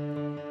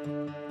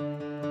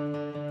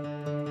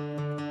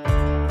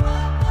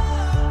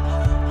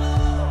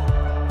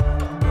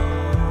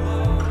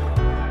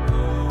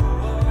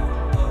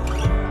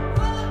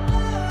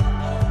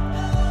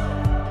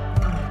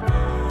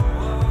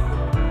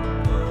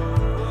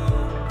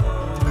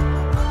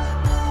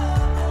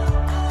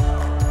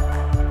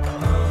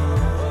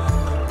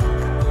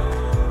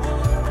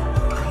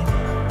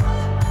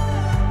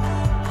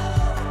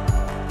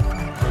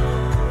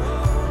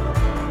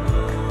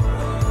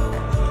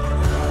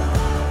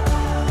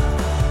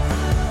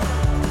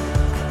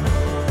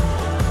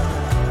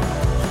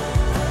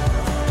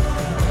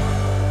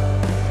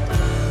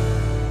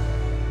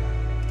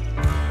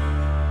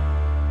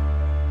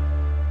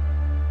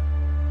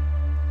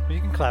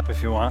clap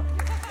if you want.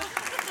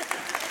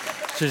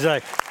 She's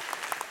like,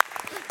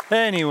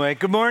 anyway,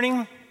 good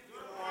morning.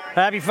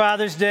 Happy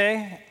Father's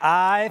Day.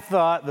 I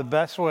thought the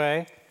best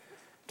way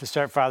to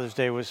start Father's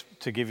Day was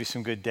to give you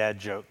some good dad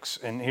jokes.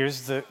 And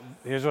here's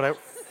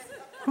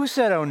who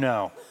said, oh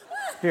no?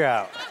 You're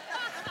out.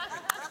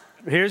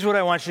 Here's what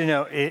I want you to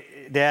know.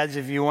 Dads,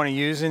 if you want to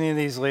use any of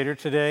these later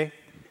today,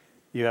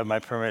 you have my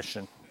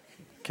permission,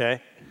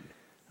 okay?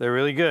 They're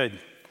really good.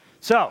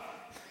 So,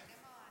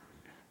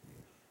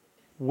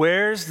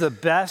 where's the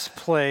best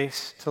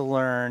place to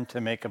learn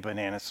to make a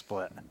banana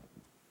split?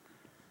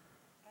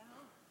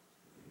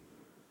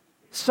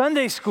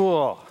 Sunday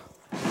school.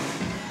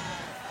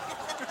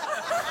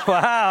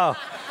 Wow,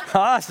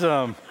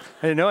 awesome.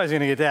 I didn't know I was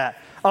going to get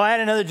that. Oh, I had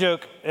another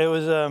joke. It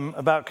was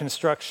about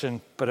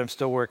construction, but I'm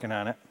still working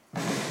on it.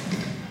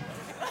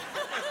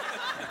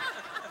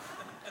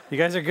 You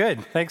guys are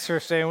good. Thanks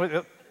for staying with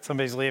me.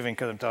 Somebody's leaving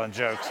because I'm telling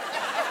jokes.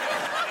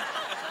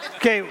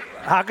 Okay,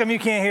 how come you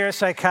can't hear a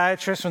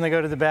psychiatrist when they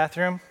go to the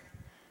bathroom?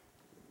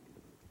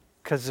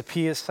 Because the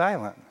P is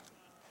silent.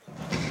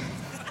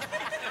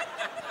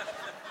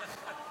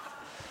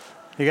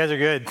 You guys are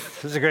good.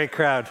 This is a great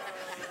crowd.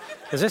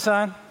 Is this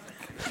on?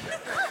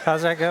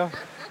 How's that go?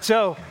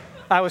 So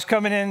I was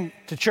coming in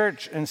to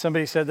church, and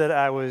somebody said that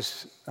I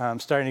was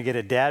starting to get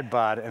a dad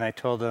bod, and I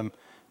told them,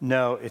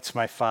 no, it's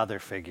my father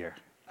figure.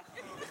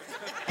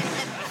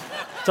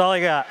 That's all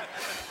I got.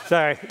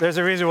 Sorry. There's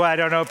a reason why I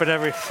don't open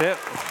every sip.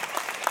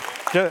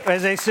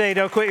 As they say,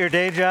 don't quit your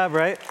day job,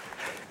 right?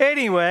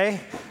 Anyway,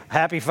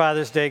 happy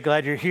Father's Day.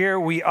 Glad you're here.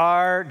 We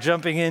are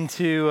jumping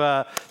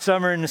into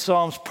Summer in the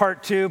Psalms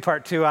Part 2.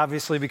 Part 2,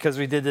 obviously, because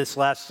we did this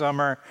last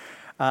summer.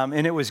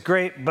 And it was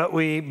great, but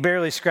we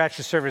barely scratched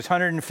the surface.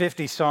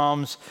 150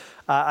 Psalms.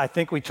 I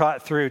think we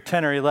taught through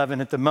 10 or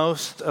 11 at the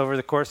most over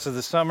the course of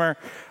the summer.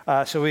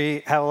 So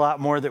we have a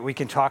lot more that we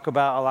can talk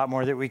about, a lot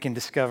more that we can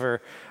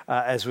discover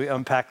as we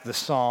unpack the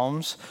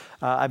Psalms.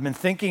 I've been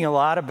thinking a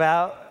lot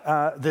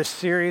about this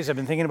series. I've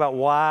been thinking about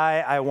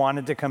why I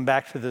wanted to come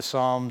back to the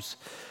Psalms.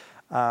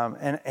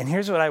 And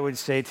here's what I would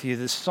say to you.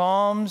 The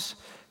Psalms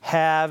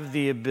have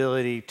the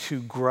ability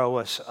to grow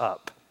us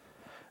up.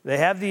 They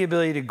have the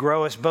ability to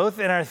grow us both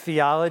in our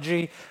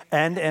theology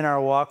and in our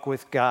walk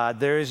with God.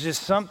 There is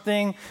just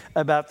something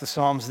about the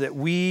Psalms that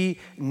we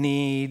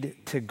need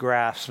to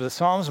grasp. The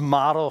Psalms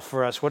model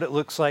for us what it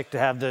looks like to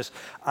have this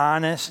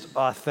honest,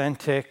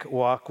 authentic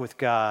walk with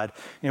God.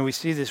 You know, we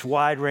see this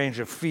wide range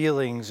of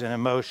feelings and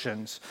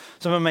emotions.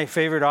 Some of my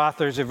favorite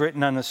authors have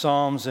written on the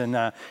Psalms,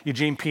 and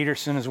Eugene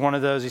Peterson is one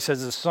of those. He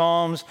says the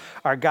Psalms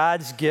are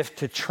God's gift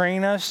to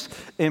train us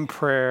in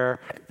prayer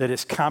that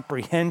is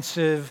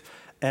comprehensive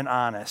and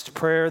honest.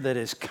 Prayer that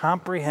is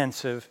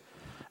comprehensive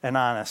and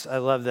honest. I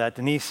love that.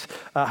 Denise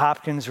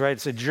Hopkins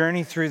writes, a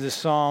journey through the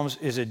Psalms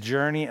is a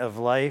journey of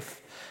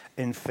life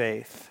and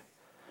faith.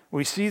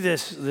 We see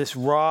this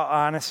raw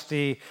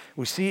honesty.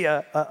 We see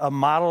a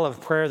model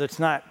of prayer that's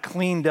not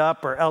cleaned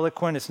up or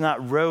eloquent. It's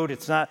not rote.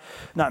 It's not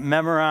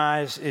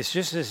memorized. It's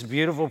just this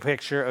beautiful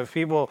picture of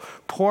people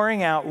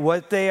pouring out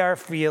what they are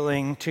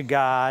feeling to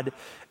God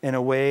in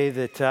a way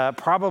that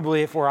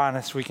probably, if we're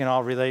honest, we can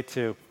all relate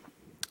to.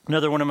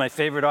 Another one of my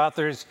favorite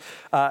authors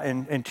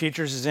and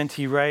teachers is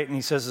N.T. Wright, and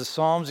he says the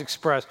Psalms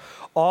express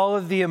all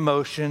of the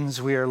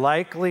emotions we are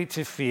likely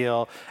to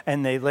feel,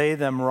 and they lay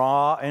them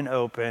raw and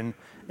open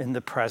in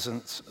the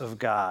presence of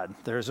God.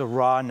 There's a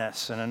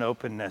rawness and an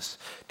openness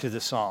to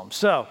the Psalms.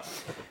 So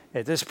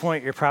at this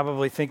point, you're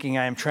probably thinking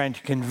I am trying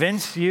to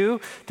convince you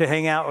to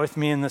hang out with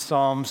me in the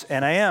Psalms,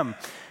 and I am.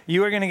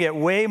 You are going to get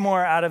way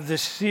more out of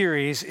this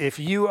series if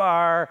you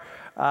are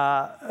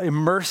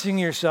immersing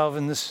yourself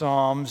in the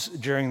Psalms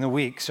during the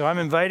week. So I'm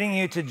inviting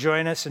you to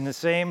join us in the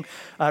same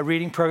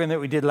reading program that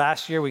we did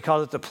last year. We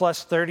called it the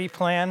Plus 30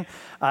 Plan.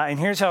 And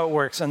here's how it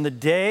works. On the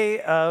day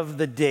of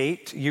the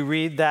date, you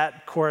read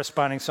that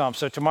corresponding Psalm.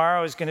 So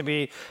tomorrow is going to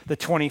be the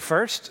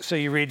 21st. So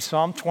you read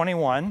Psalm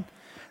 21.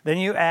 Then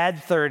you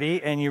add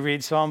 30 and you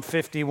read Psalm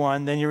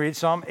 51. Then you read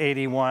Psalm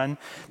 81.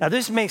 Now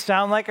this may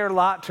sound like a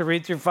lot to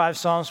read through 5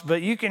 Psalms,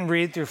 but you can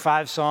read through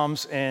 5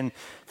 Psalms in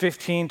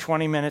 15,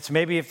 20 minutes.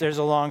 Maybe if there's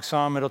a long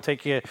Psalm, it'll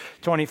take you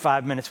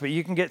 25 minutes, but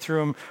you can get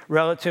through them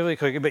relatively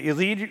quickly. But you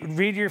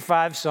read your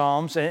 5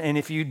 Psalms, and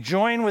if you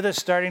join with us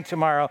starting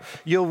tomorrow,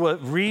 you'll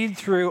read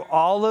through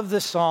all of the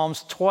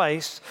Psalms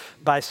twice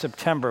by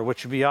September,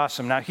 which would be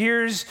awesome. Now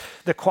here's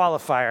the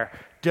qualifier.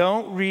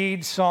 Don't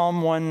read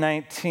Psalm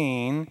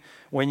 119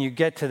 when you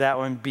get to that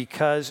one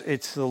because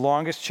it's the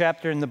longest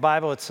chapter in the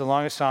Bible. It's the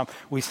longest Psalm.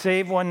 We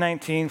save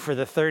 119 for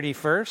the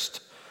 31st,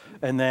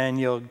 and then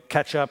you'll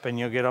catch up and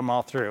you'll get them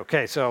all through.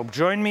 Okay, so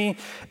join me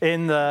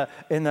in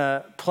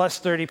the Plus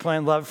 30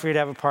 Plan. Love for you to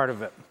have a part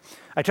of it.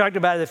 I talked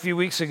about it a few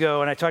weeks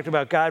ago, and I talked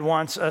about God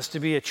wants us to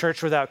be a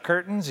church without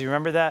curtains. You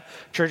remember that?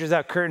 Church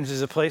without curtains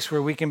is a place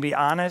where we can be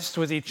honest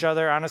with each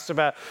other, honest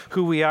about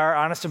who we are,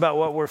 honest about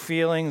what we're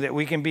feeling, that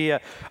we can be a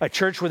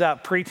church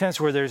without pretense,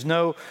 where there's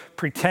no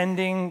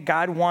pretending.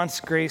 God wants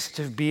Grace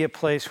to be a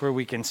place where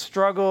we can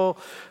struggle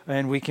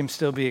and we can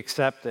still be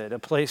accepted, a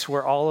place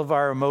where all of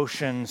our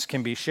emotions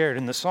can be shared.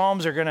 And the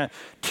Psalms are going to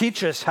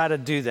teach us how to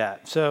do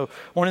that. So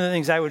one of the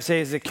things I would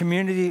say is that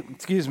community,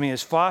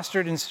 is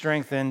fostered and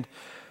strengthened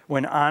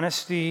when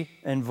honesty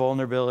and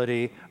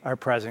vulnerability are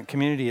present.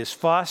 Community is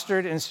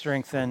fostered and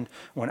strengthened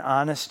when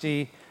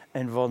honesty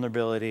and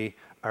vulnerability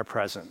are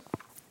present.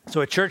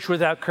 So a church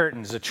without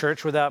curtains, a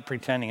church without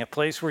pretending, a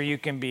place where you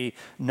can be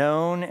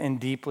known and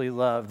deeply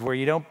loved, where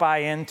you don't buy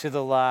into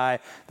the lie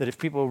that if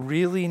people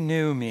really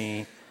knew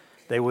me,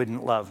 they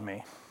wouldn't love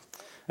me.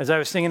 As I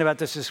was thinking about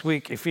this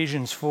week,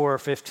 Ephesians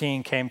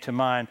 4:15 came to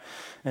mind.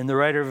 And the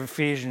writer of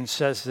Ephesians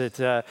says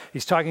that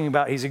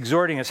he's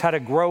exhorting us how to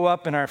grow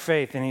up in our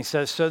faith. And he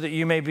says, so that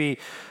you may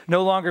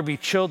no longer be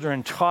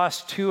children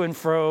tossed to and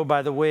fro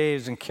by the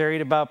waves and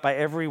carried about by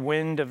every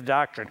wind of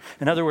doctrine.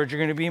 In other words, you're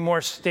going to be more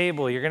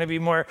stable. You're going to be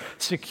more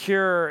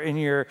secure in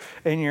your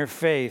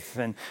faith.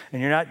 And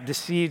you're not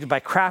deceived by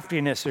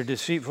craftiness or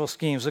deceitful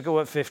schemes. Look at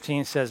what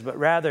 15 says. But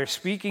rather,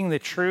 speaking the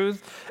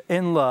truth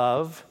in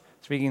love,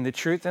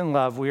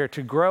 we are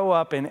to grow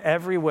up in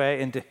every way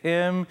into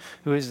him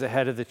who is the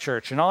head of the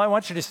church. And all I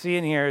want you to see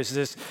in here is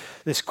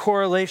this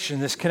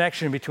correlation, this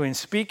connection between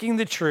speaking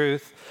the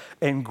truth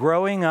and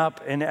growing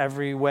up in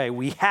every way.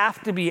 We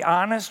have to be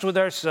honest with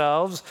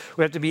ourselves,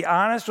 we have to be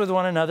honest with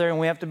one another, and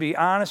we have to be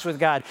honest with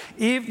God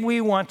if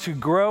we want to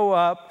grow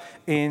up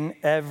in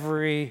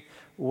every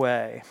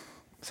way.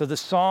 So the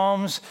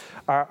Psalms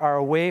are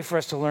a way for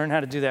us to learn how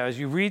to do that. As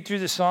you read through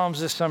the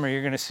Psalms this summer,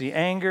 you're going to see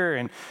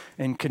anger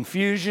and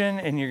confusion,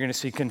 and you're going to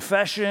see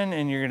confession,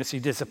 and you're going to see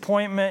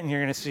disappointment, and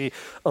you're going to see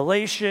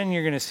elation,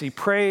 you're going to see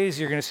praise,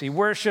 you're going to see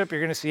worship, you're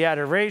going to see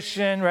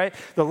adoration, right?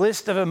 The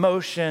list of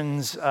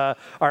emotions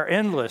are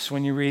endless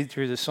when you read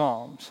through the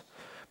Psalms.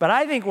 But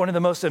I think one of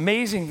the most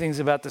amazing things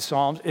about the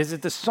Psalms is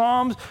that the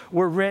Psalms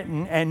were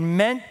written and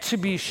meant to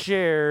be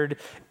shared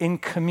in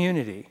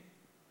community.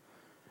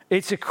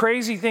 It's a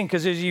crazy thing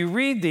because as you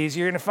read these,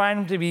 you're going to find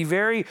them to be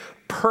very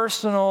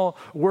personal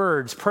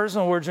words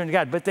unto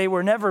God. But they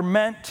were never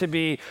meant to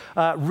be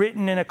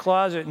written in a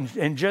closet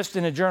and just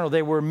in a journal.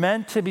 They were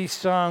meant to be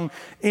sung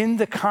in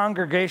the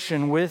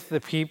congregation with the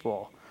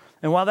people.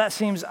 And while that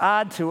seems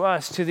odd to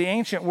us, to the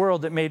ancient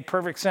world, it made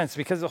perfect sense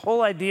because the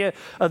whole idea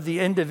of the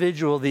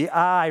individual, the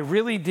I,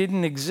 really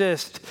didn't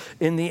exist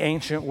in the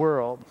ancient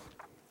world.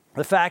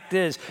 The fact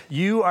is,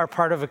 you are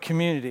part of a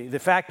community. The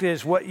fact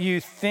is, what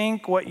you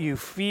think, what you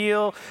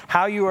feel,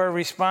 how you are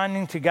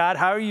responding to God,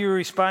 how are you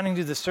responding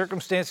to the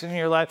circumstances in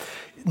your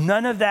life,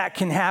 none of that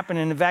can happen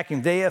in a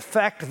vacuum. They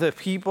affect the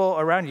people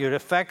around you. It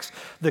affects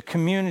the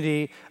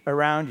community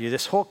around you.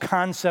 This whole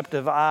concept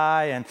of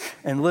I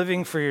and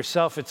living for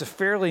yourself, it's a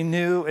fairly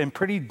new and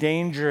pretty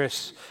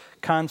dangerous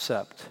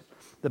concept.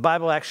 The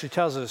Bible actually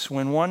tells us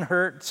when one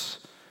hurts,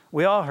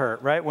 we all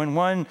hurt, right? When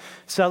one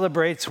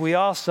celebrates, we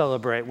all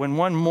celebrate. When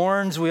one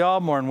mourns, we all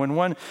mourn. When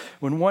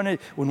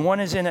one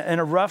is in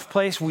a rough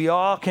place, we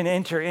all can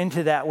enter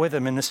into that with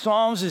him. And the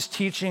Psalms is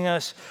teaching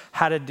us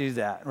how to do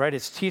that, right?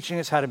 It's teaching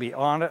us how to be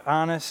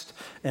honest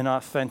and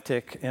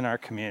authentic in our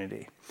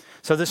community.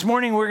 So this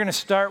morning, we're going to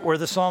start where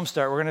the Psalms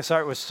start. We're going to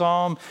start with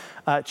Psalm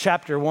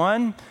chapter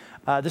 1.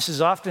 This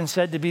is often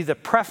said to be the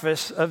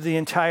preface of the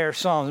entire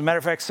Psalm. As a matter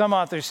of fact, some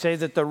authors say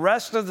that the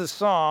rest of the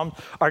Psalms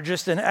are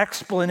just an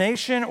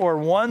explanation or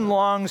one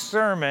long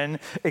sermon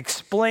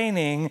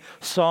explaining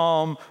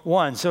Psalm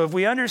 1. So if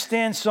we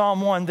understand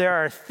Psalm 1, there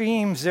are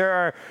themes,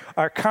 there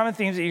are common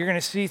themes that you're going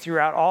to see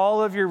throughout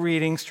all of your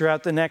readings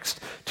throughout the next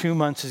 2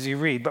 months as you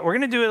read. But we're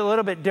going to do it a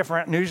little bit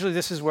different. And usually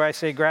this is where I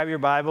say grab your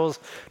Bibles,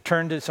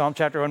 turn to Psalm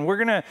chapter 1. We're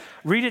going to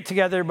read it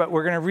together, but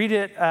we're going to read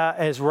it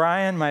as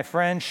Ryan, my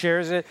friend,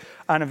 shares it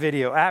on a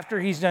video. After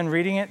he's done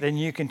reading it, then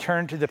you can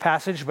turn to the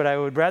passage, but I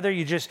would rather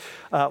you just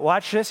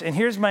watch this. And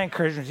here's my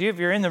encouragement to you. If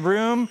you're in the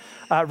room,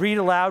 read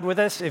aloud with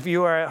us. If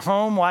you are at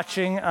home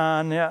watching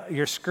on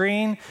your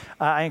screen,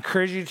 I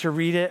encourage you to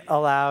read it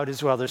aloud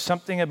as well. There's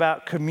something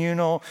about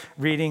communal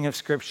reading of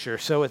Scripture.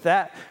 So with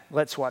that,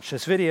 let's watch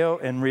this video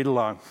and read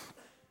along.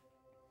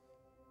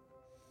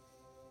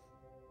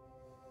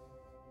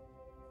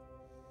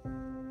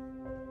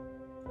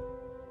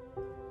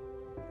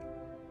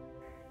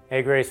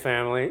 Hey Grace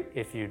family,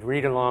 if you'd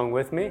read along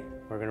with me,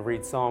 we're going to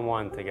read Psalm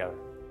 1 together.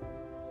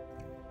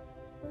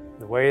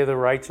 The way of the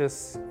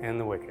righteous and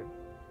the wicked.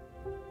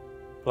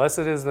 Blessed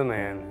is the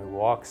man who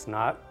walks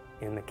not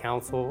in the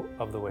counsel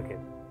of the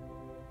wicked,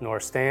 nor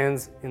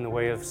stands in the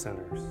way of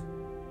sinners,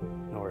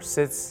 nor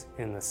sits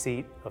in the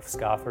seat of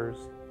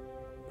scoffers,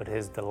 but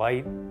his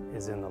delight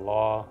is in the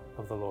law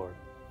of the Lord.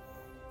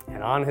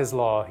 And on his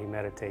law he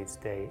meditates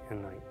day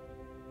and night.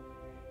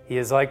 He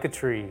is like a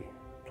tree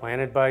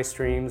planted by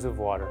streams of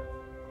water,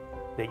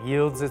 that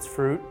yields its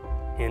fruit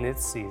in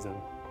its season,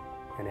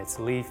 and its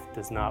leaf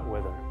does not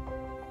wither.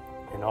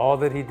 In all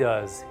that he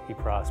does, he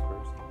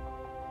prospers.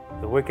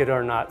 The wicked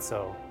are not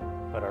so,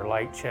 but are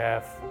like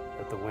chaff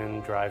that the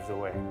wind drives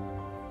away.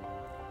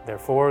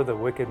 Therefore the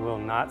wicked will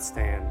not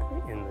stand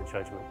in the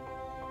judgment,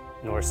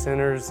 nor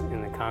sinners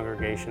in the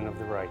congregation of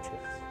the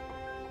righteous.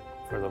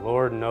 For the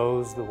Lord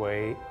knows the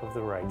way of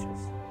the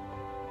righteous,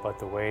 but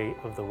the way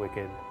of the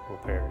wicked will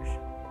perish.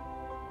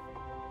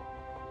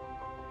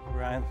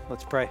 Ryan,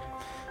 let's pray.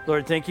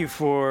 Lord, thank you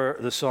for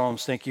the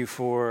Psalms. Thank you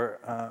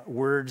for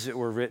words that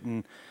were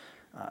written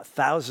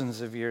thousands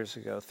of years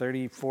ago,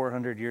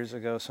 3,400 years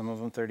ago, some of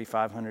them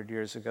 3,500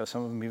 years ago,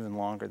 some of them even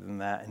longer than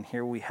that. And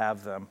here we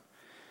have them,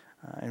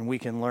 and we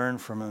can learn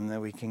from them, that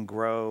we can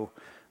grow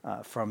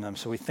from them.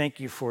 So we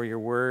thank you for your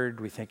word.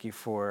 We thank you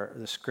for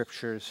the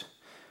scriptures.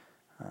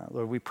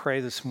 Lord, we pray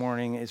this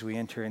morning as we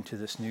enter into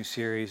this new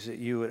series that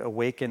you would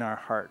awaken our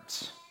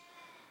hearts,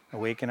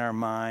 awaken our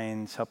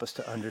minds, help us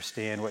to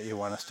understand what you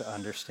want us to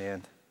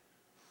understand.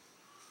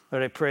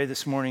 Lord, I pray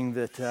this morning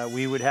that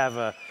we would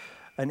have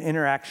an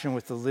interaction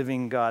with the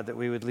living God, that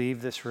we would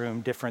leave this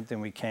room different than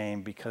we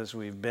came because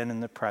we've been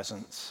in the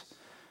presence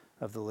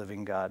of the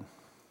living God.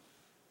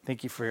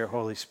 Thank you for your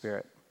Holy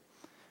Spirit.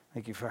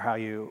 Thank you for how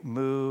you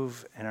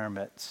move in our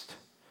midst.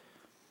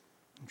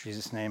 In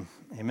Jesus' name,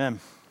 amen.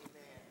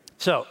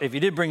 So if you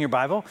did bring your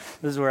Bible,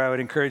 this is where I would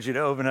encourage you to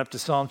open up to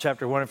Psalm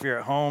chapter 1 if you're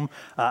at home.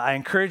 I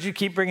encourage you to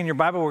keep bringing your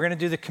Bible. We're going to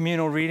do the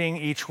communal reading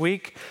each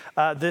week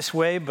this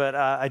way, but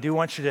I do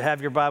want you to have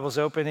your Bibles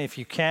open if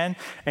you can.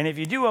 And if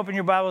you do open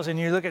your Bibles and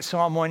you look at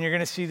Psalm 1, you're going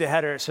to see the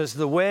header. It says,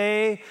 "The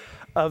way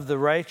of the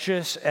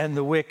righteous and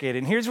the wicked."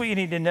 And here's what you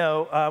need to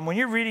know. When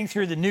you're reading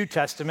through the New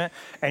Testament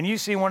and you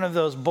see one of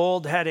those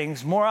bold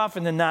headings, more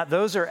often than not,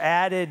 those are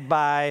added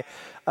by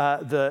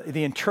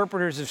the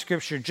interpreters of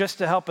Scripture just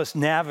to help us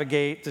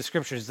navigate the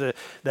Scriptures, the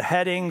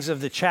headings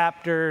of the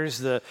chapters,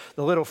 the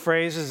little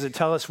phrases that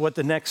tell us what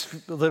the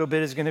next little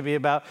bit is going to be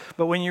about.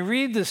 But when you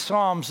read the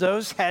Psalms,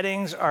 those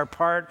headings are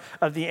part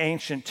of the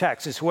ancient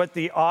text. It's what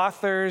the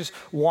authors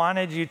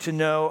wanted you to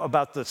know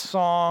about the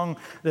song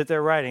that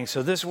they're writing.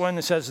 So this one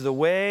that says, "The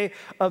way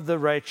of the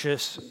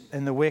righteous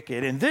and the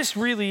wicked." And this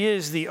really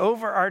is the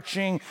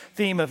overarching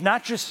theme of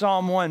not just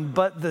Psalm 1,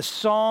 but the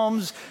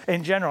Psalms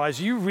in general.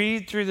 As you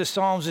read through the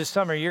Psalms this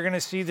summer, you're going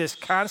to see this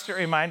constant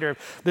reminder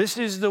of this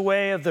is the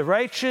way of the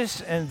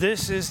righteous and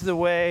this is the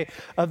way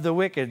of the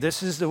wicked.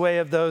 This is the way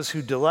of those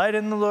who delight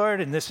in the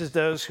Lord and this is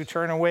those who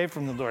turn away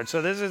from the Lord.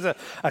 So this is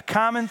a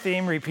common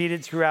theme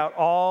repeated throughout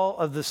all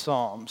of the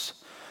Psalms.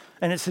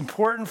 And it's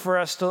important for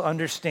us to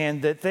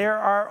understand that there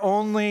are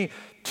only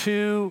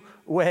two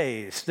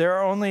ways. There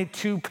are only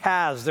two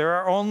paths. There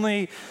are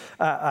only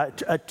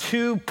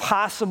two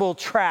possible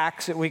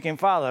tracks that we can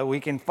follow. We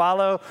can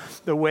follow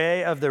the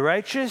way of the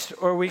righteous,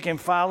 or we can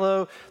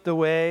follow the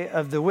way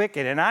of the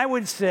wicked. And I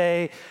would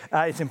say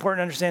it's important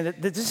to understand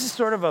that this is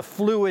sort of a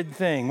fluid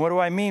thing. What do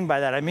I mean by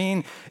that? I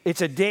mean,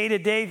 it's a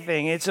day-to-day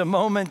thing. It's a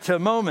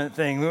moment-to-moment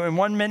thing. In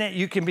 1 minute,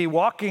 you can be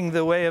walking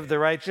the way of the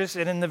righteous,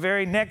 and in the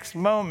very next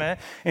moment,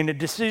 in the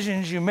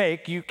decisions you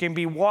make, you can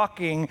be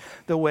walking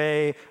the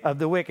way of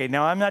the wicked.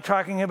 Now, I'm not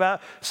talking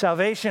about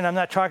salvation. I'm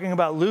not talking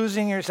about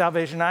losing your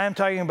salvation. I am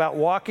talking about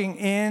walking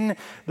in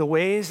the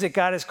ways that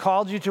God has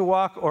called you to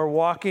walk, or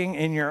walking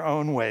in your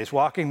own ways,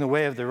 walking the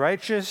way of the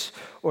righteous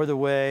or the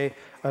way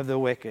of the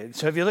wicked.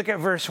 So if you look at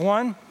verse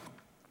 1,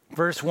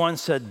 Verse 1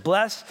 said,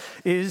 "Blessed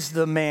is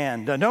the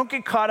man." Now, don't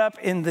get caught up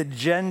in the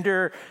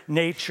gender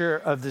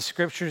nature of the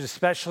scriptures,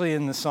 especially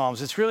in the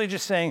Psalms. It's really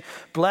just saying,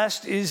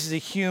 blessed is the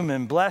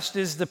human, blessed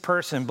is the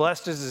person,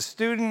 blessed is the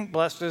student,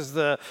 blessed is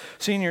the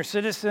senior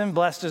citizen,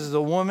 blessed is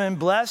the woman,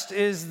 blessed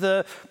is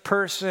the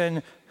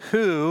person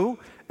who,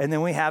 and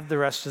then we have the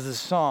rest of the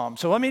psalm.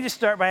 So let me just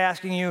start by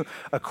asking you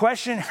a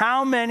question.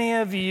 How many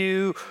of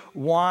you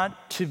want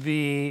to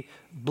be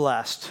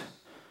blessed?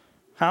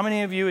 How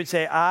many of you would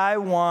say, I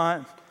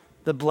want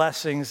the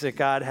blessings that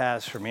God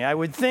has for me? I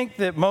would think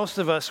that most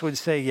of us would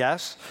say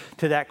yes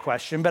to that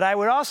question, but I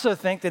would also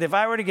think that if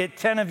I were to get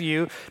 10 of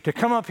you to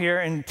come up here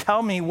and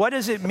tell me what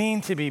does it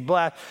mean to be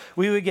blessed,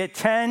 we would get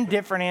 10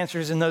 different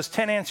answers, and those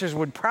 10 answers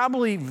would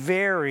probably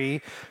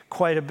vary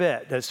quite a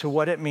bit as to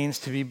what it means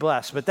to be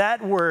blessed. But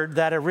that word,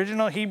 that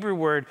original Hebrew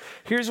word,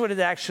 here's what it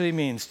actually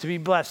means. To be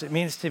blessed, it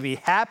means to be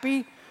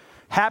happy,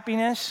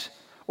 happiness,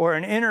 or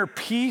an inner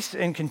peace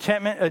and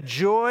contentment, a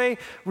joy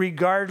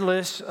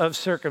regardless of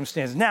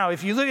circumstance. Now,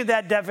 if you look at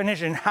that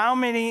definition, how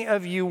many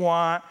of you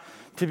want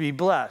to be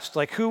blessed?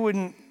 Like, who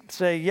wouldn't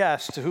say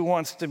yes to who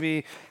wants to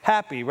be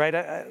happy, right?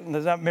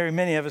 There's not very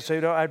many of us who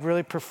don't. I'd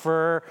really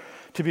prefer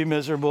to be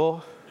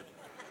miserable,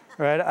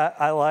 right?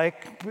 I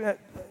like...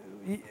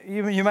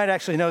 You might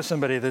actually know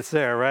somebody that's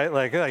there, right?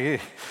 Like,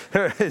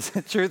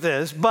 the truth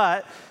is.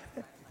 But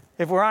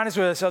if we're honest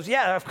with ourselves,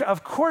 yeah,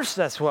 of course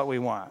that's what we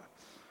want.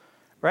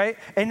 Right?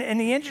 And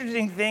the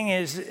interesting thing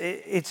is,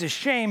 it's a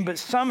shame, but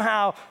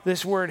somehow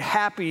this word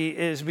happy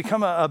has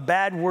become a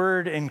bad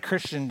word in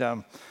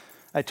Christendom.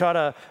 I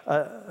taught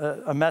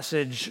a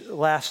message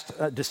last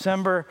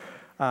December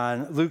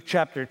Luke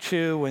chapter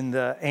 2, when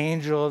the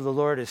angel of the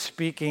Lord is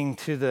speaking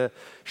to the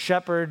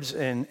shepherds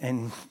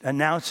and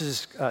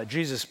announces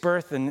Jesus'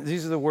 birth. And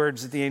these are the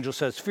words that the angel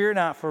says, "Fear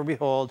not, for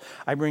behold,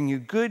 I bring you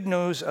good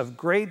news of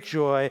great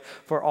joy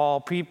for all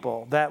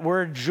people." That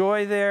word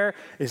joy there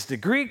is the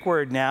Greek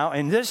word now,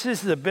 and this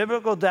is the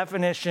biblical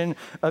definition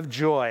of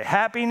joy.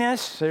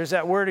 Happiness, there's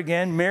that word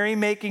again,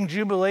 merrymaking,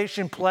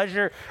 jubilation,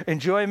 pleasure,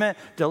 enjoyment,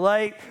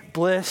 delight,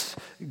 bliss,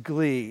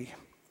 glee.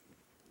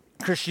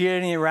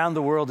 Christianity around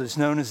the world is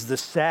known as the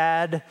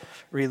sad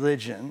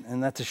religion,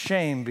 and that's a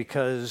shame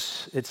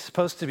because it's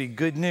supposed to be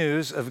good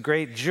news of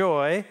great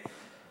joy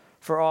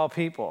for all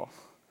people.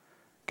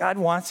 God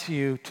wants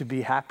you to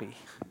be happy.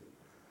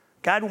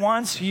 God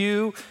wants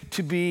you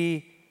to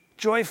be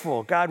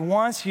joyful. God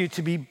wants you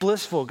to be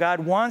blissful. God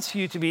wants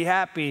you to be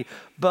happy,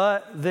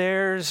 but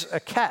there's a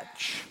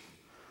catch.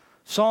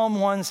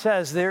 Psalm 1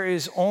 says there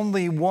is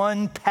only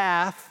one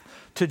path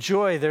to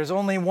joy. There's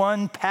only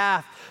one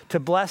path to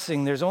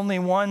blessing. There's only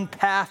one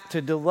path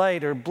to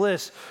delight or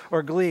bliss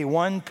or glee,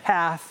 one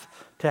path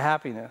to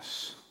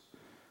happiness.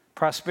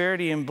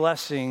 Prosperity and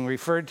blessing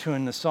referred to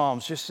in the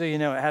Psalms, just so you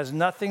know, it has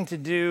nothing to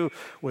do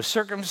with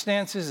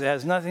circumstances. It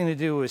has nothing to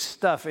do with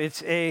stuff.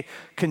 It's a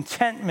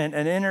contentment,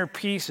 an inner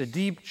peace, a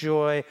deep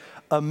joy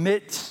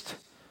amidst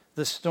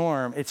the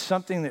storm. It's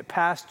something that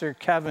Pastor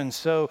Kevin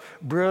so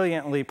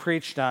brilliantly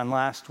preached on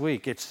last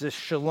week. It's this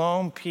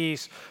shalom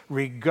peace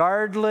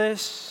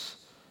regardless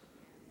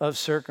of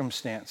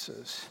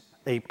circumstances,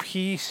 a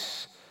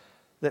peace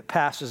that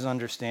passes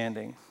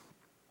understanding.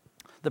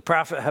 The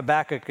prophet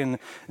Habakkuk in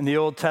the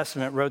Old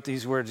Testament wrote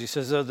these words. He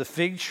says, "Though the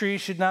fig tree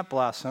should not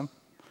blossom,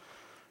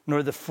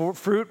 nor the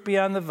fruit be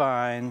on the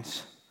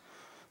vines,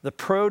 the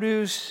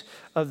produce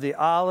of the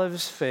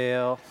olives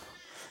fail,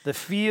 the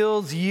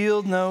fields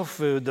yield no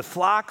food, the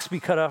flocks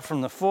be cut off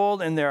from the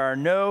fold, and there are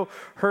no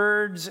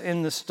herds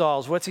in the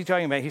stalls." What's he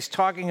talking about? He's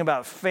talking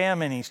about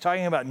famine. He's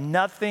talking about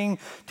nothing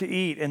to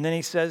eat. And then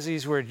he says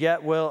these words,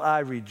 "Yet will I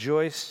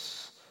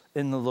rejoice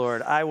in the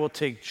Lord. I will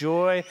take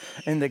joy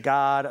in the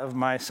God of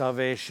my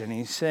salvation."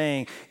 He's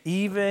saying,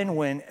 even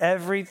when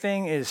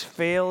everything is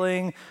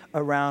failing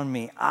around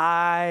me,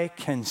 I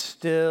can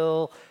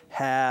still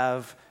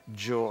have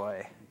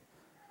joy.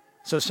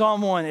 So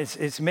Psalm 1,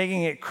 it's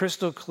making it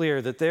crystal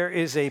clear that there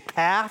is a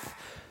path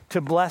to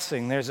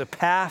blessing. There's a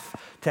path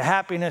to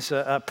happiness,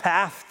 a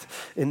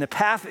path, and the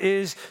path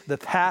is the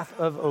path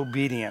of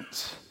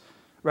obedience.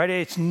 Right?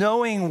 It's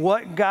knowing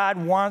what God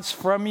wants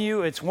from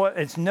you.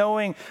 It's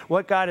knowing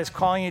what God is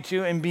calling you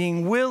to and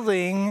being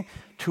willing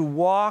to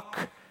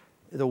walk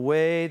the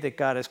way that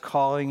God is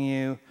calling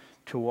you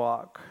to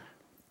walk.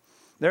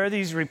 There are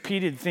these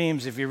repeated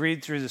themes. If you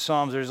read through the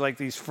Psalms, there's like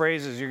these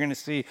phrases you're going to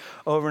see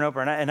over and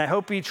over. And I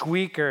hope each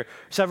week or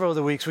several of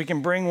the weeks we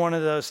can bring one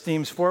of those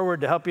themes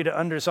forward to help you to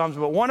understand Psalms.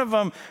 But one of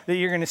them that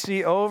you're going to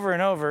see over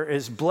and over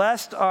is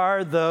 "Blessed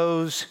are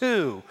those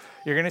who."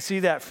 You're going to see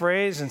that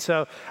phrase. And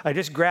so I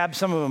just grabbed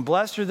some of them.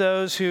 Blessed are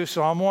those who,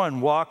 Psalm 1,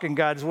 walk in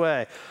God's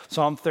way.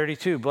 Psalm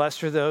 32,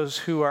 blessed are those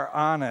who are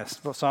honest.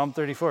 Psalm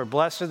 34,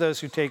 blessed are those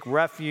who take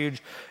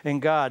refuge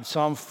in God.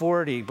 Psalm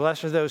 40,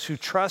 blessed are those who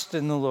trust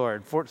in the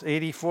Lord.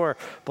 84,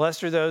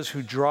 blessed are those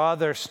who draw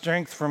their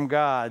strength from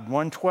God.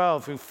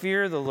 112, who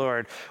fear the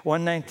Lord.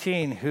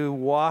 119, who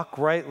walk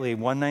rightly.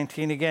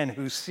 119 again,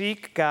 who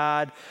seek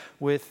God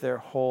with their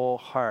whole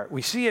heart.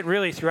 We see it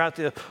really throughout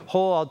the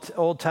whole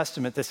Old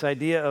Testament, this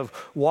idea of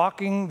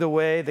walking the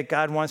way that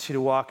God wants you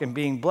to walk and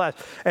being blessed.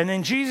 And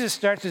then Jesus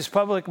starts his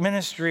public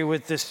ministry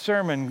with this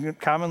sermon,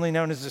 commonly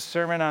known as the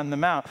Sermon on the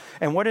Mount.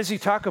 And what does he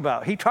talk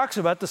about? He talks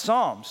about the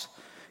Psalms.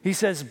 He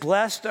says,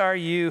 "Blessed are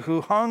you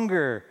who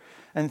hunger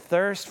and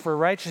thirst for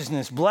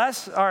righteousness.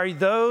 Blessed are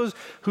those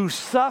who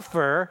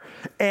suffer,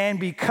 and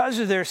because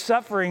of their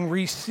suffering,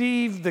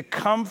 receive the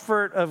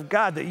comfort of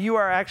God." That you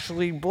are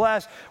actually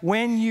blessed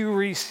when you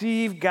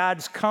receive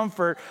God's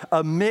comfort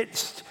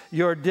amidst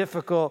your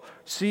difficult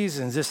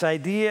seasons. This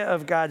idea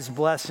of God's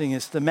blessing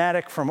is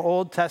thematic from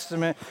Old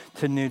Testament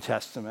to New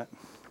Testament.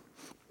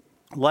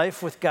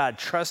 Life with God,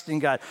 trusting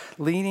God,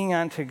 leaning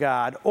onto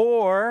God,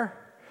 or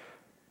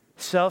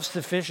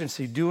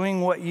self-sufficiency,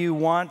 doing what you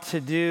want to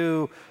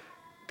do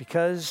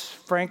because,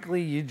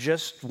 frankly, you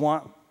just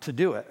want to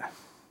do it,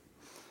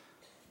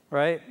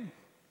 right?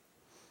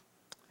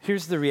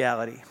 Here's the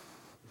reality.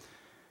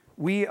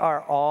 We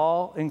are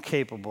all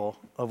incapable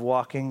of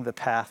walking the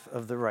path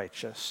of the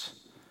righteous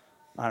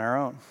on our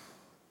own.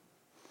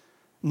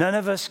 None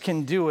of us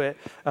can do it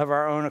of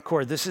our own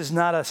accord. This is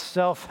not a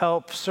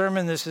self-help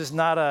sermon. This is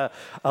not a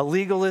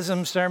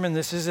legalism sermon.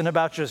 This isn't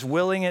about just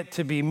willing it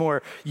to be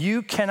more.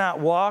 You cannot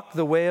walk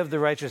the way of the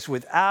righteous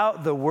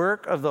without the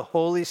work of the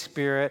Holy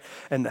Spirit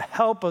and the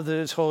help of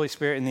the Holy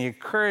Spirit and the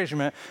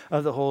encouragement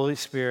of the Holy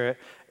Spirit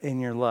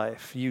in your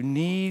life. You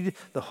need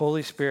the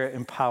Holy Spirit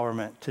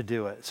empowerment to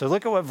do it. So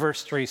look at what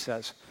verse 3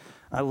 says.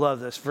 I love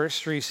this. Verse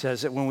 3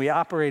 says that when we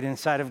operate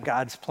inside of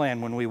God's plan,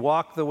 when we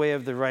walk the way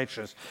of the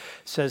righteous,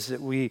 it says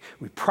that we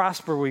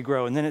prosper, we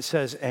grow. And then it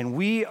says, and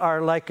we are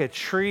like a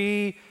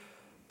tree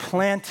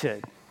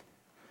planted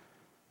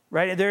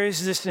right? There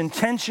is this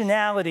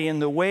intentionality in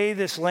the way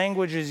this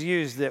language is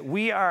used that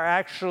we are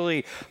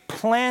actually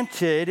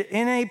planted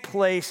in a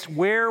place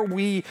where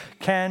we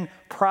can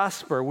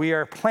prosper. We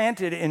are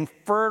planted in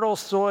fertile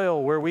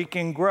soil where we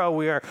can grow.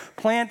 We are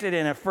planted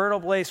in a fertile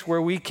place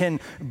where we can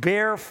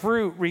bear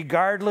fruit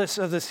regardless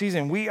of the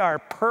season. We are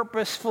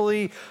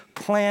purposefully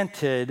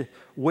planted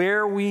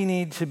where we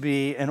need to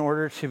be in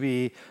order to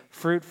be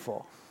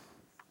fruitful.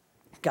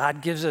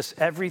 God gives us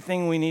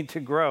everything we need to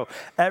grow,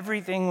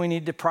 everything we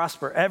need to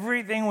prosper,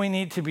 everything we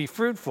need to be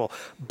fruitful.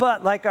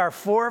 But like our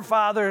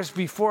forefathers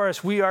before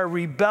us, we are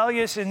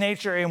rebellious in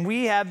nature, and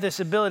we have this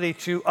ability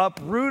to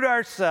uproot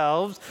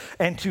ourselves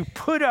and to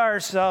put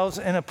ourselves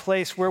in a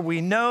place where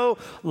we no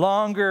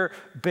longer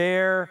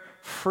bear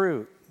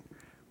fruit.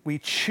 We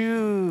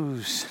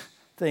choose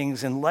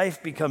things, and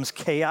life becomes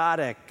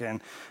chaotic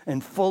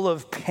and full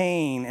of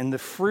pain, and the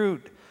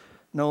fruit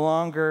no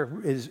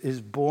longer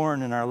is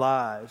born in our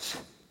lives.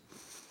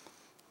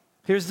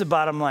 Here's the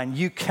bottom line.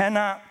 You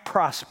cannot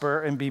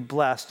prosper and be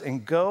blessed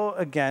and go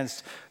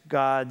against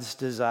God's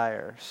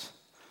desires,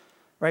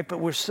 right? But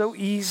we're so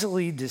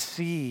easily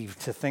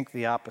deceived to think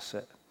the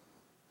opposite.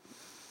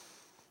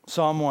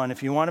 Psalm 1,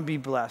 if you want to be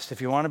blessed,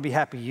 if you want to be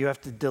happy, you have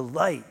to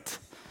delight.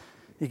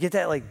 You get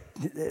that, like,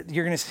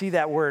 you're going to see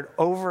that word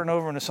over and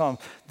over in the Psalm.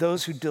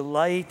 Those who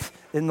delight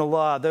in the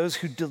law, those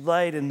who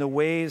delight in the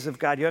ways of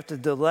God. You have to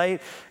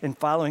delight in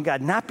following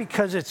God, not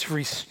because it's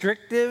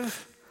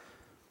restrictive,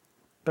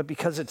 but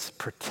because it's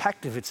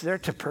protective. It's there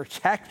to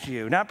protect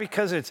you, not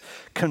because it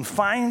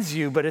confines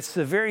you, but it's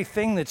the very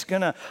thing that's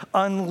going to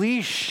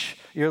unleash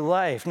your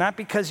life, not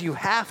because you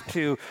have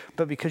to,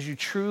 but because you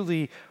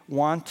truly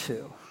want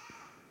to.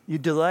 You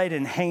delight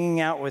in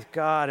hanging out with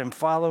God and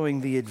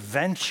following the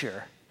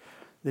adventure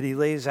that he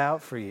lays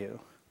out for you,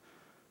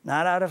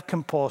 not out of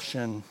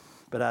compulsion,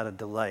 but out of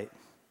delight.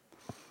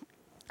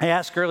 I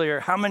asked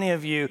earlier, how many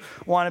of you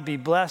want to be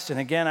blessed?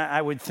 And again,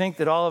 I would think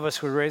that all of us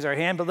would raise our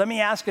hand, but let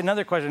me ask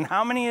another question.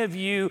 How many of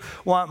you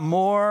want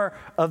more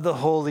of the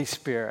Holy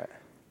Spirit?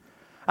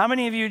 How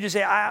many of you just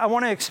say, I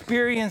want to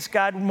experience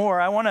God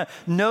more. I want to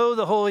know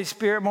the Holy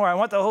Spirit more. I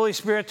want the Holy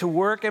Spirit to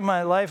work in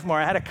my life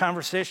more. I had a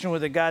conversation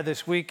with a guy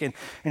this week, and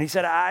he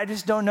said, I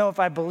just don't know if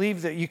I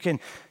believe that you can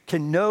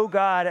know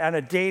God on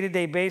a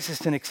day-to-day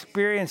basis and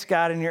experience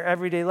God in your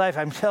everyday life.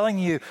 I'm telling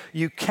you,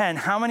 you can.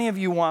 How many of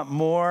you want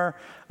more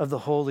of the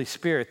Holy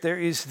Spirit? There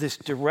is this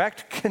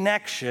direct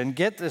connection.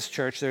 Get this,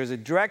 church. There is a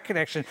direct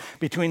connection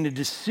between the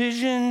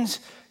decisions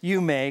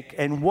you make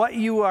and what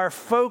you are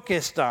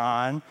focused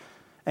on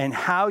and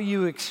how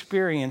you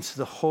experience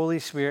the Holy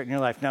Spirit in your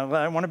life. Now,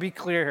 I want to be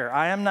clear here.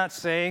 I am not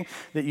saying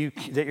that you're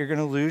going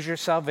to lose your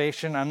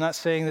salvation. I'm not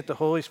saying that the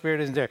Holy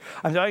Spirit isn't there.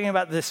 I'm talking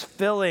about this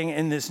filling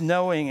and this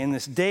knowing and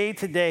this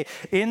day-to-day,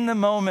 in the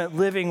moment,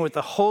 living with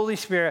the Holy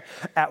Spirit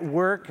at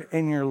work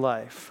in your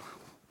life.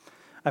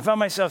 I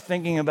found myself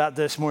thinking about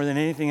this more than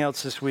anything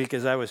else this week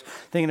as I was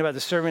thinking about the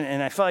sermon,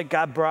 and I felt like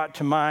God brought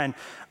to mind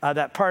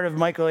that part of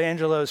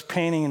Michelangelo's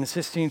painting in the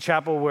Sistine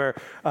Chapel where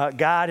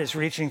God is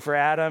reaching for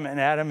Adam and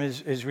Adam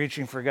is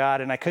reaching for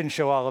God, and I couldn't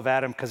show all of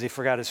Adam because he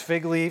forgot his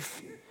fig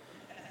leaf.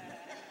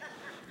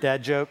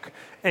 Dad joke.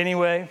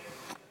 Anyway.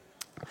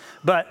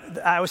 But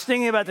I was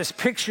thinking about this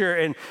picture,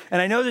 and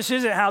I know this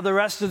isn't how the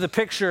rest of the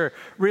picture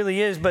really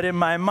is, but in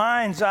my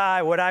mind's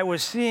eye, what I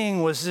was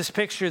seeing was this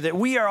picture that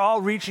we are all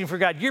reaching for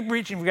God. You're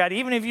reaching for God.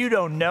 Even if you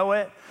don't know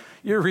it,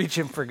 you're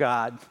reaching for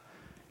God.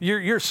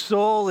 Your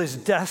soul is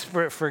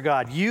desperate for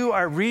God. You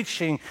are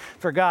reaching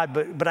for God.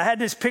 But I had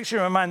this picture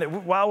in my mind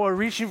that while we're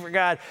reaching for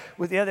God,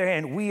 with the other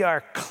hand, we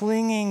are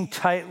clinging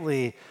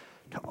tightly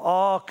to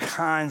all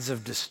kinds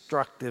of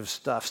destructive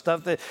stuff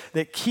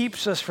that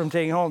keeps us from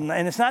taking hold.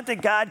 And it's not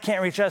that God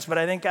can't reach us, but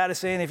I think God is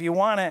saying if you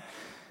want it,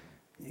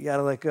 you got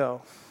to let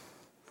go,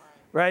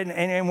 right?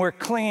 And we're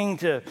clinging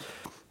to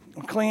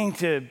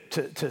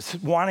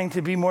wanting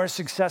to be more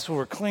successful.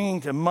 We're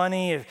clinging to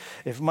money.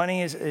 If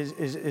money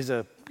is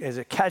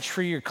a catch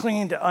for you, you're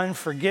clinging to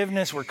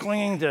unforgiveness. We're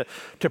clinging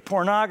to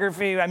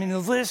pornography. I mean, the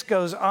list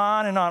goes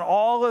on and on.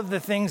 All of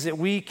the things that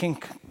we can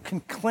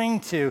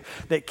cling to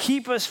that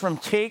keep us from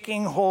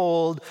taking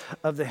hold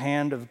of the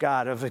hand of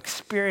God, of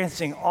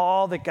experiencing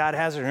all that God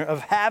has, of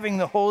having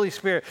the Holy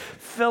Spirit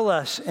fill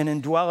us and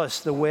indwell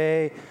us the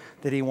way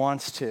that he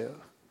wants to.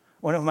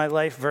 One of my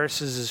life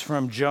verses is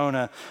from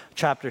Jonah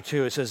chapter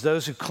 2. It says,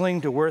 those who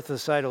cling to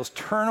worthless idols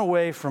turn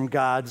away from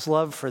God's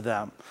love for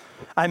them.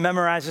 I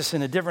memorized this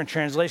in a different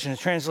translation. The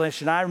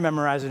translation I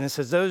memorized it, it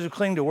says, those who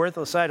cling to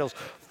worthless idols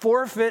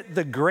forfeit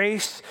the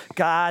grace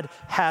God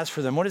has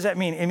for them. What does that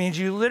mean? It means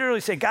you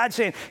literally say, God's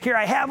saying, here,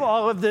 I have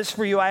all of this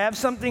for you. I have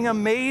something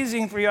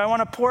amazing for you. I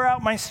want to pour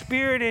out my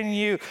Spirit in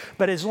you.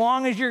 But as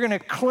long as you're going to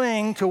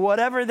cling to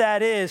whatever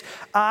that is,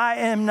 I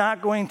am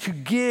not going to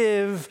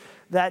give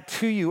that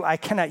to you. I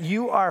cannot.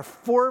 You are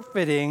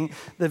forfeiting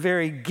the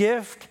very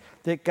gift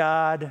that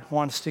God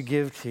wants to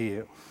give to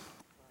you.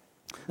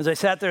 As I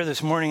sat there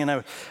this morning and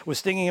I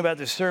was thinking about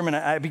this sermon,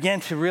 I began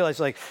to realize,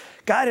 like,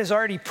 God has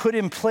already put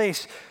in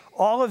place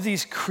all of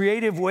these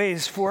creative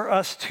ways for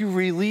us to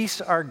release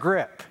our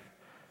grip,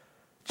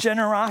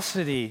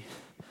 Generosity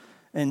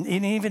and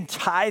even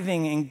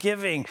tithing and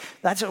giving,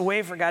 that's a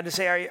way for God to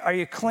say, are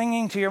you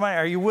clinging to your money?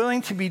 Are you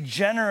willing to be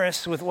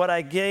generous with what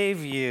I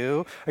gave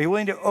you? Are you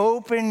willing to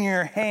open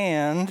your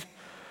hand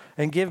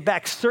and give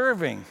back?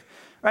 Serving,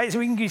 right? So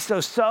we can be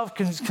so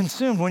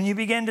self-consumed. When you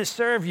begin to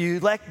serve, you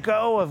let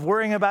go of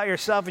worrying about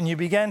yourself and you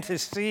begin to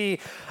see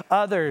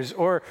others.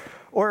 Or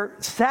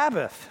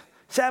Sabbath.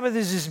 Sabbath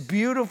is this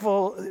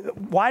beautiful,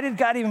 why did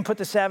God even put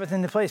the Sabbath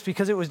into place?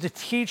 Because it was to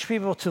teach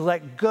people to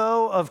let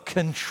go of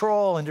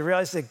control and to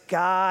realize that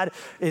God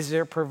is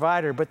their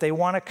provider, but they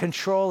want to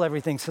control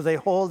everything, so they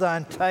hold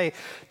on tight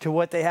to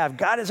what they have.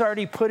 God has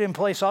already put in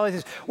place all of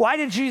this. Why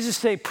did Jesus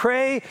say,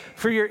 pray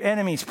for your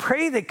enemies?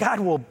 Pray that God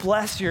will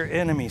bless your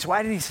enemies.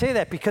 Why did he say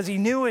that? Because he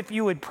knew if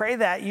you would pray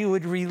that, you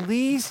would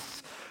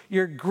release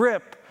your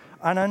grip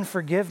on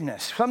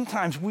unforgiveness.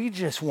 Sometimes we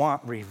just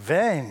want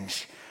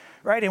revenge.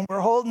 Right, and we're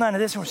holding on to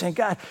this, and we're saying,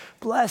 God,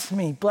 bless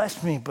me,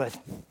 but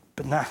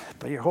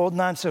you're holding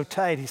on so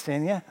tight. He's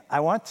saying, yeah, I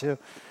want to,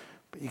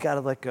 but you got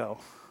to let go.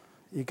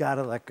 You got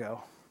to let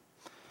go.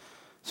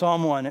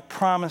 Psalm 1, it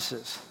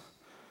promises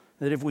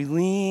that if we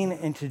lean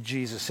into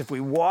Jesus, if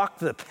we walk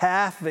the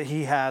path that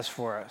he has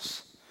for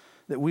us,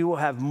 that we will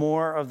have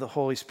more of the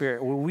Holy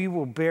Spirit, where we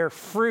will bear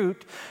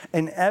fruit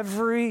in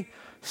every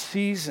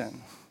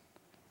season.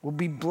 We'll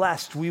be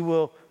blessed. We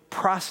will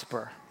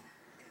prosper.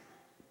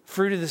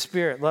 Fruit of the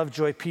Spirit, love,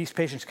 joy, peace,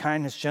 patience,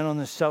 kindness,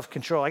 gentleness,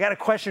 self-control. I got a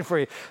question for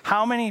you.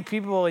 How many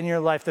people in your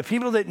life, the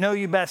people that know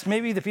you best,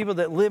 maybe the people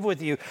that live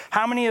with you,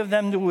 how many of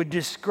them would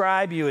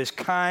describe you as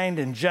kind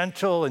and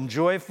gentle and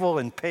joyful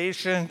and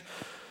patient,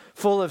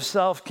 full of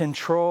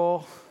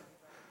self-control,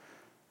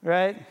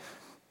 right?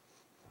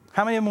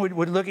 How many of them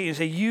would look at you and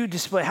say, you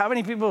display, how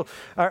many people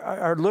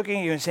are looking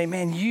at you and say,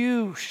 man,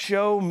 you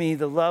show me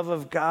the love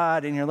of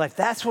God in your life.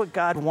 That's what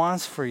God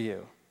wants for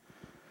you.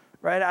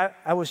 Right,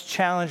 I was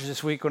challenged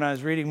this week when I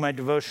was reading my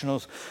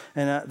devotionals,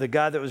 and the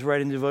guy that was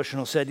writing the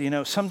devotional said,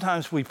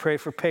 sometimes we pray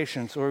for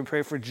patience or we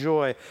pray for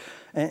joy,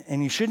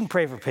 and you shouldn't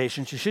pray for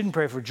patience, you shouldn't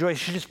pray for joy, you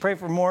should just pray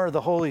for more of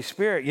the Holy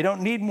Spirit. You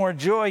don't need more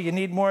joy, you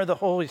need more of the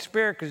Holy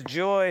Spirit, because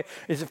joy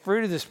is a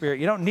fruit of the Spirit.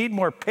 You don't need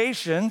more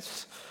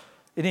patience,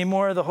 you need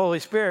more of the Holy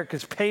Spirit,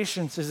 because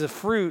patience is a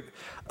fruit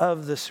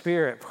of the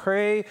Spirit.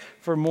 Pray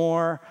for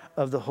more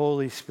of the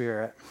Holy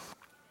Spirit.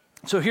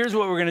 So here's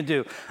what we're going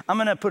to do. I'm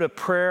going to put a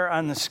prayer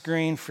on the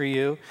screen for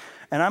you,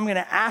 and I'm going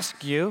to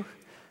ask you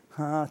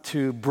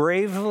to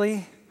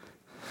bravely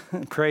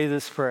pray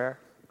this prayer.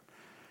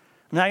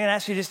 I'm not going to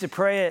ask you just to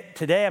pray it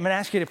today. I'm going to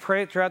ask you to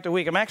pray it throughout the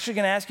week. I'm actually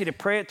going to ask you to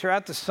pray it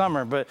throughout the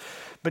summer, but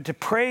to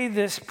pray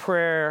this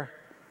prayer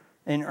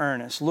in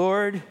earnest.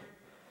 Lord,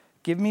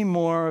 give me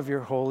more of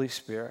your Holy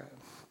Spirit.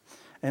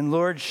 And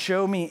Lord,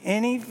 show me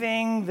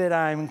anything that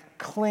I'm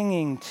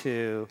clinging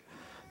to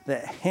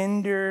that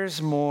hinders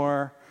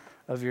more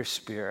of your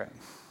Spirit.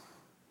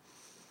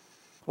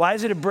 Why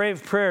is it a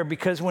brave prayer?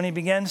 Because when he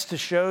begins to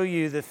show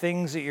you the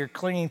things that you're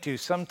clinging to,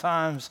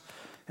 sometimes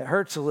it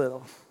hurts a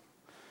little.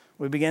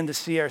 We begin to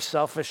see our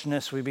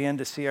selfishness. We begin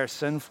to see our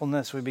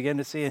sinfulness. We begin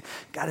to see,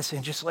 God is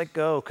saying, just let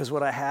go, because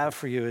what I have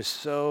for you is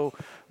so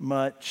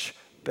much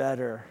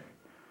better.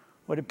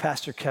 What did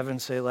Pastor Kevin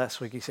say last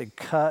week? He said,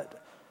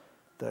 cut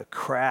the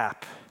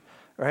crap.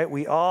 Right?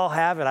 We all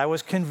have it. I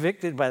was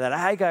convicted by that.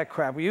 I got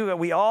crap.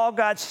 We all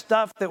got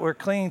stuff that we're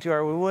clinging to.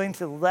 Are we willing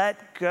to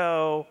let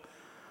go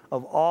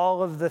of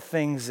all of the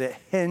things that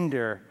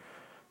hinder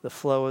the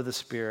flow of the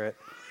Spirit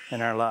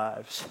in our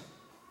lives?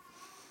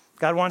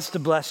 God wants to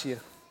bless you.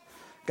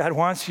 God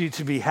wants you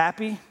to be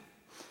happy.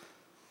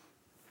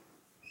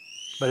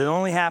 But it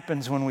only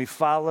happens when we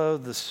follow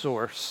the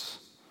source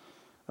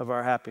of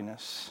our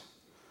happiness.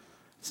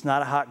 It's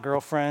not a hot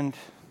girlfriend,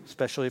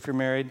 especially if you're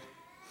married.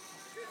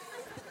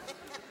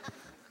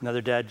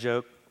 Another dad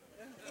joke.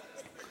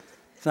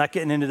 It's not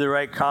getting into the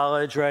right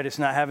college, right? It's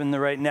not having the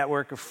right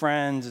network of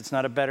friends. It's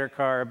not a better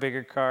car, a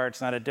bigger car. It's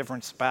not a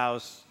different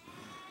spouse.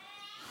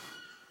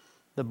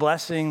 The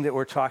blessing that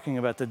we're talking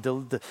about,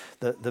 the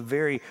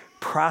very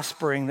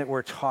prospering that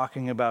we're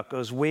talking about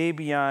goes way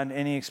beyond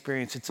any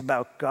experience. It's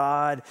about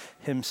God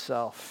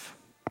himself.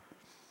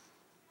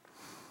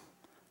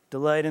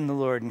 Delight in the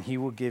Lord, and he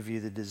will give you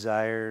the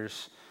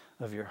desires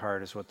of your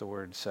heart, is what the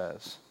word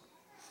says.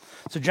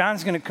 So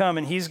John's going to come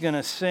and he's going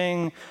to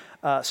sing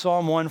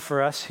Psalm 1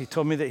 for us. He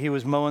told me that he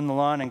was mowing the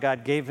lawn and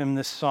God gave him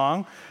this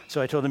song.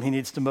 So I told him he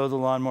needs to mow the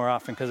lawn more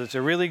often because it's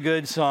a really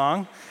good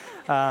song.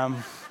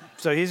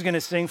 So he's going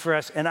to sing for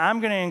us. And I'm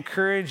going to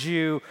encourage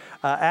you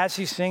as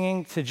he's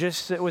singing to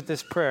just sit with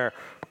this prayer.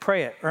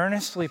 Pray it.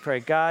 Earnestly pray.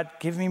 God,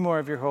 give me more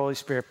of your Holy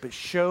Spirit, but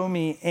show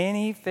me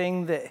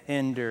anything that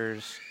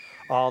hinders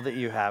all that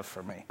you have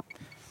for me.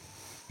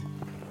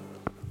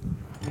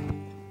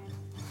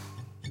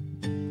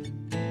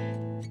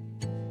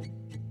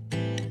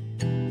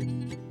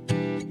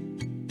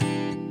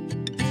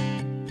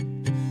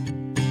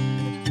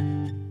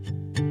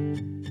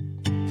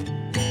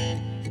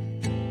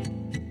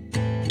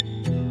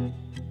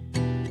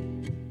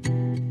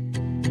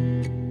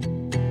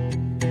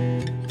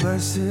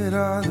 Blessed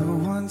are the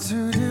ones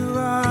who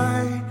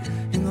delight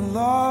in the law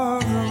law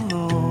of the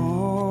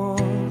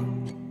Lord,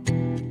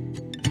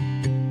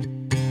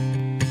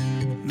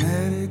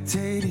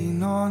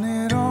 meditating on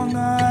it all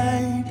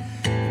night,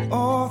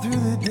 all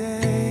through the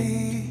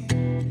day.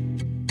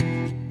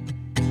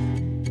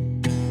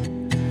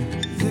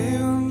 They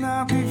will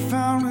not be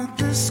found with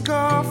the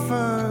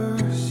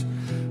scoffers,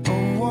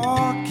 or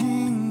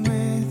walking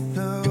with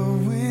the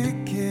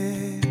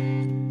wicked.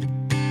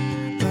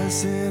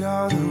 Blessed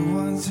are the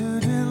ones who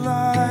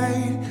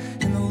delight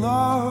in the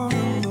law of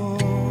the Lord.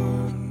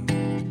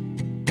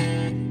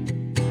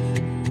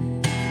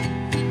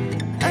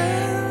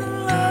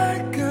 And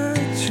like a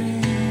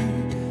tree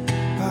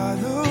by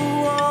the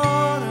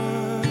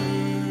water,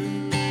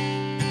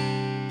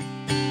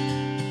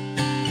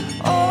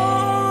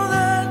 all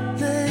that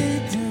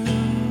they do,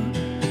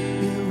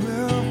 it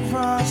will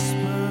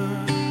prosper.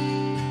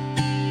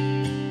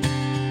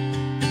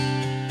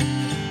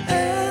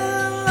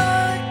 And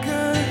like a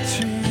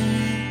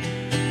tree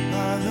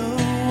by the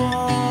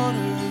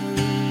water,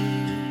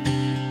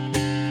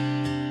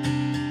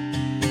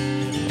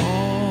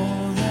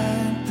 all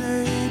that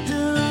they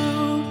do,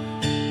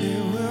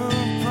 it will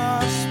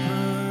prosper.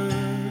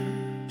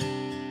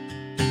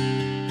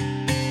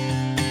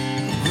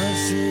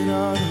 Blessed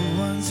are the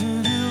ones who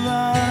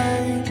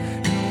delight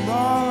in the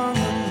law of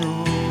the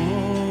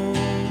Lord,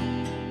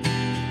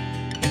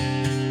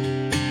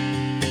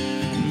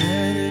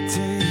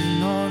 meditating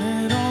on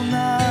it all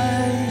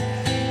night,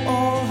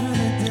 all through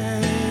the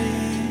day.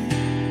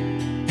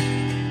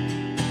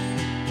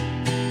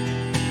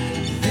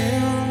 They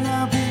will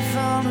not be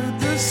found with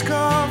the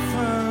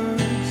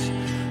scoffers,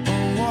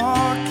 or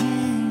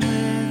walking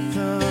with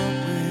the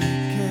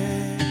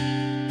wicked.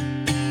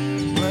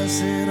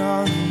 Blessed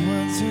are the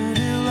ones who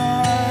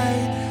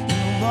delight in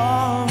the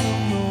law of the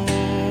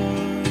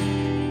Lord.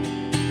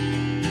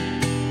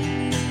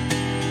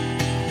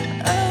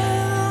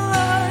 And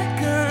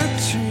like a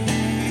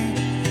tree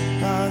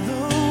by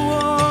the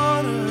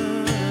water,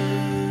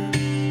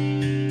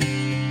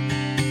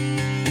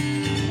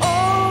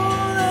 all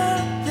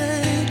that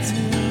they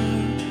do,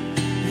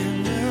 it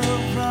will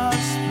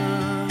prosper.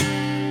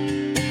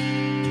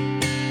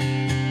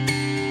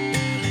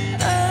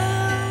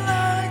 And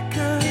like a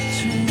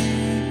tree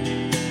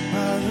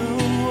by the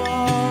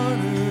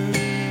water,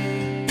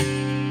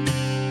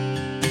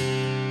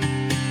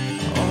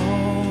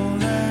 all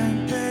that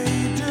they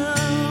do,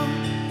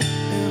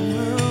 it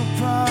will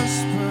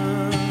prosper.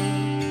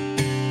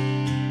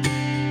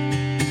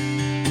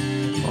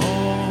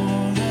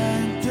 All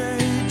that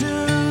they do,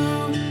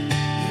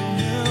 it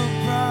will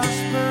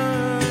prosper.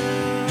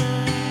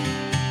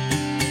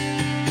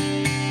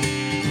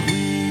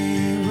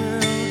 We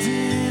will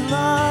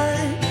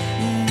delight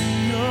in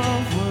your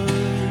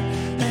word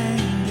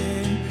and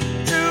in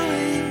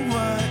doing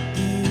what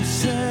you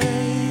say.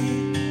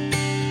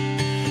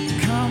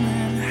 Come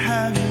and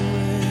have your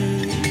way.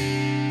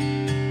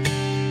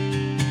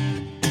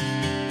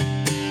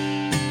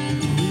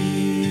 We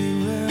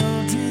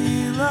will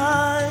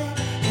delight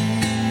in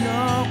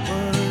your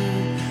word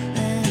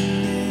and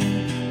in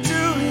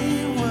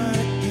doing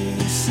what you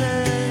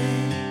say.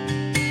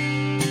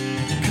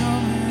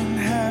 Come and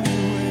have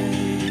your way.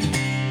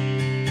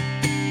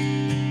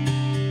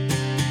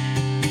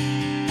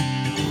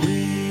 We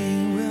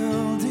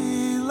will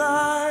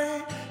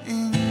delight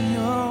in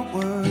your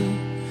word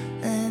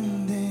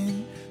and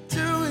in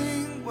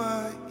doing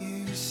what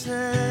you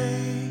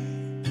say.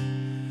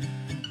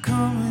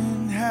 Come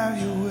and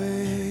have your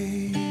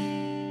way.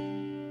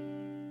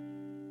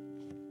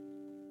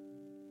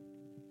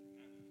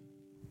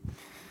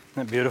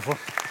 Isn't that beautiful?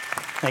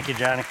 Thank you,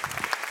 Johnny.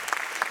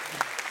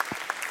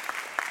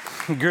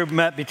 The group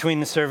met between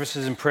the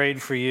services and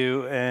prayed for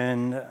you,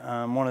 and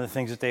one of the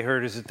things that they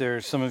heard is that there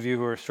are some of you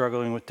who are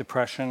struggling with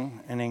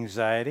depression and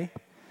anxiety,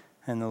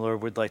 and the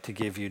Lord would like to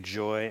give you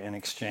joy in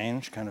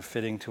exchange, kind of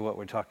fitting to what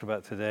we talked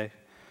about today.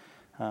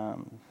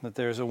 That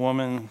there's a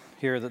woman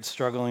here that's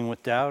struggling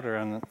with doubt or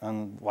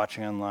on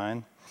watching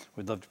online.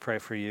 We'd love to pray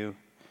for you,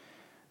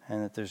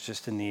 and that there's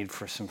just a need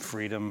for some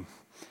freedom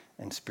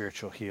and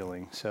spiritual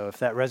healing. So if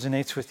that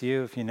resonates with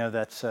you, if you know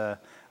that's a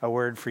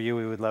word for you,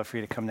 we would love for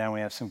you to come down.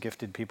 We have some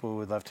gifted people who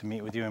would love to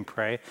meet with you and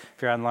pray. If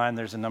you're online,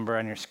 there's a number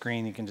on your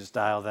screen. You can just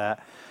dial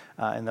that,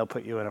 and they'll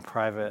put you in a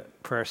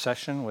private prayer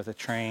session with a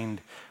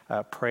trained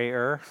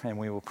prayer, and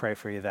we will pray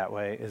for you that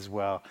way as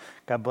well.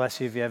 God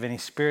bless you. If you have any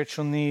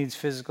spiritual needs,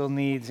 physical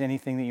needs,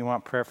 anything that you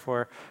want prayer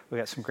for, we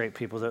got some great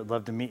people that would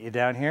love to meet you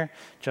down here.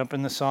 Jump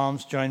in the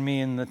Psalms, join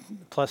me in the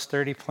Plus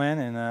 30 plan,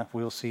 and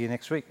we will see you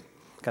next week.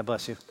 God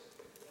bless you.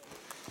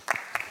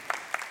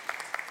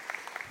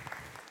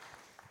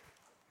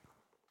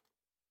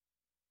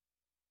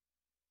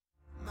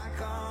 My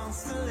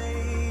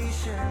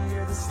constellation,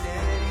 you're the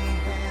steady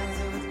hands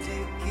of a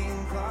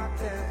ticking clock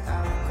that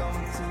I've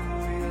come to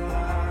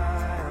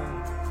rely on.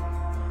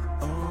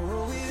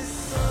 Oh, it's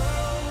so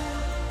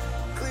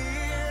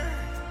clear.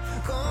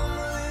 Come a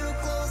little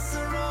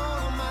closer,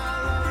 all my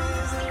love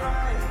is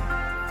right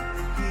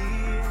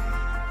here.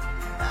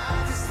 I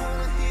just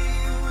wanna hear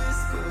you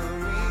whispering,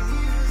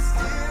 you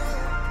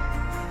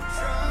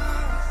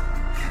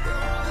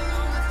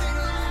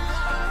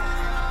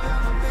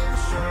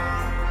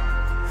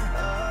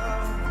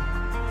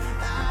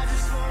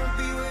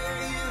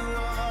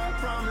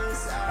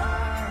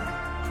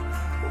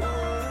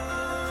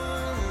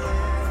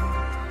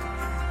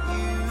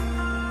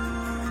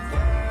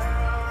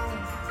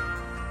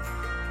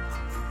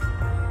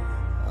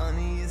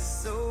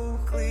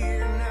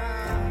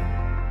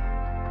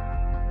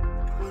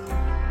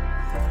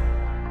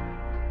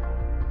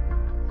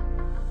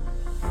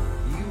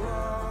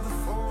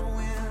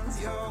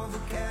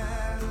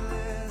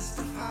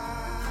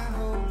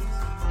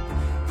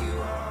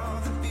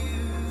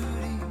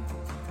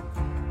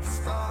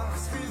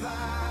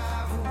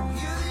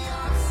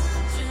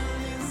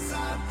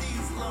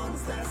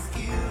that's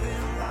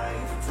giving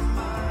life to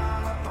mine.